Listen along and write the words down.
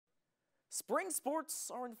Spring sports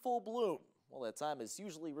are in full bloom. While that time is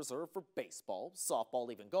usually reserved for baseball, softball,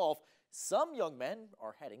 even golf, some young men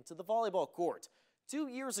are heading to the volleyball court. 2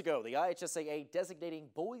 years ago, the IHSAA designating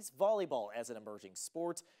boys volleyball as an emerging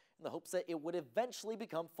sport in the hopes that it would eventually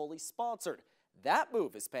become fully sponsored. That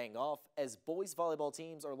move is paying off as boys volleyball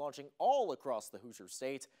teams are launching all across the Hoosier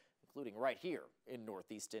State, including right here in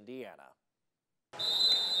Northeast Indiana.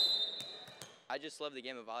 I just love the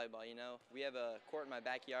game of volleyball, you know. We have a court in my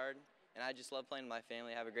backyard, and I just love playing with my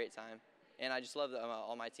family, have a great time. And I just love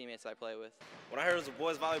all my teammates I play with. When I heard it was a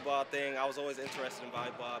boys volleyball thing, I was always interested in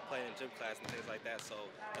volleyball, playing in gym class and things like that, so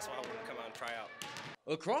that's why I wanted to come out and try out.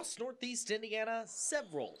 Across Northeast Indiana,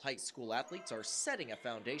 several high school athletes are setting a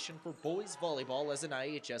foundation for boys volleyball as an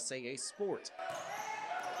IHSAA sport.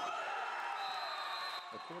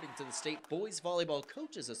 According to the State Boys Volleyball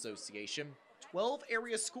Coaches Association, 12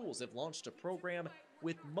 area schools have launched a program,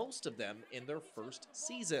 with most of them in their first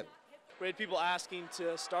season. We had people asking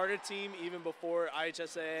to start a team even before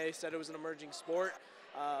IHSAA said it was an emerging sport.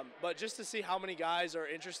 But just to see how many guys are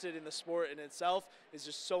interested in the sport in itself is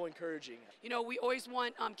just so encouraging. You know, we always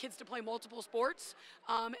want kids to play multiple sports,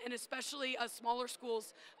 and especially smaller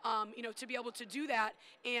schools, you know, to be able to do that.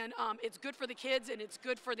 And it's good for the kids, and it's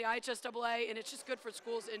good for the IHSAA, and it's just good for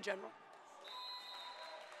schools in general.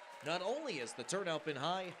 Not only has the turnout been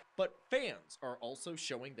high, but fans are also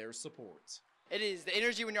showing their support. It is. The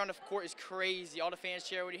energy when you're on the court is crazy. All the fans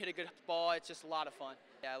cheer when you hit a good ball. It's just a lot of fun.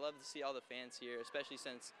 Yeah, I love to see all the fans here, especially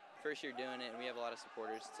since first year doing it, and we have a lot of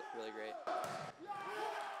supporters. It's really great.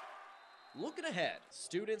 Looking ahead,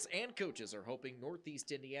 students and coaches are hoping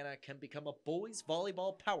Northeast Indiana can become a boys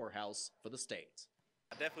volleyball powerhouse for the state.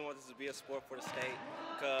 I definitely want this to be a sport for the state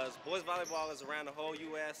because boys volleyball is around the whole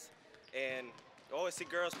U.S. and you always see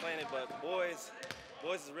girls playing it, but boys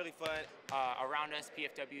is really fun. Around us,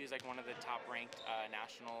 PFW is like one of the top-ranked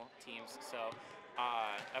national teams, so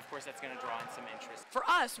of course that's going to draw in some interest. For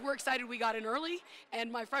us, we're excited we got in early,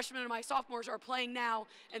 and my freshmen and my sophomores are playing now,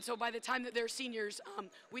 and so by the time that they're seniors,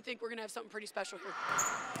 we think we're going to have something pretty special here.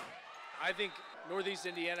 I think Northeast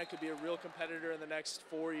Indiana could be a real competitor in the next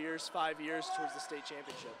 4 years, 5 years towards the state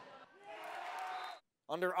championship.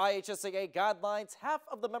 Under IHSAA guidelines, half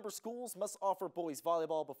of the member schools must offer boys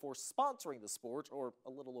volleyball before sponsoring the sport, or a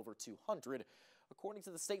little over 200. According to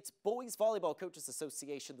the state's Boys Volleyball Coaches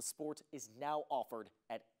Association, the sport is now offered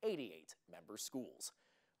at 88 member schools.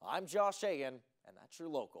 I'm Josh Ayan, and that's your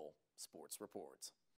local sports report.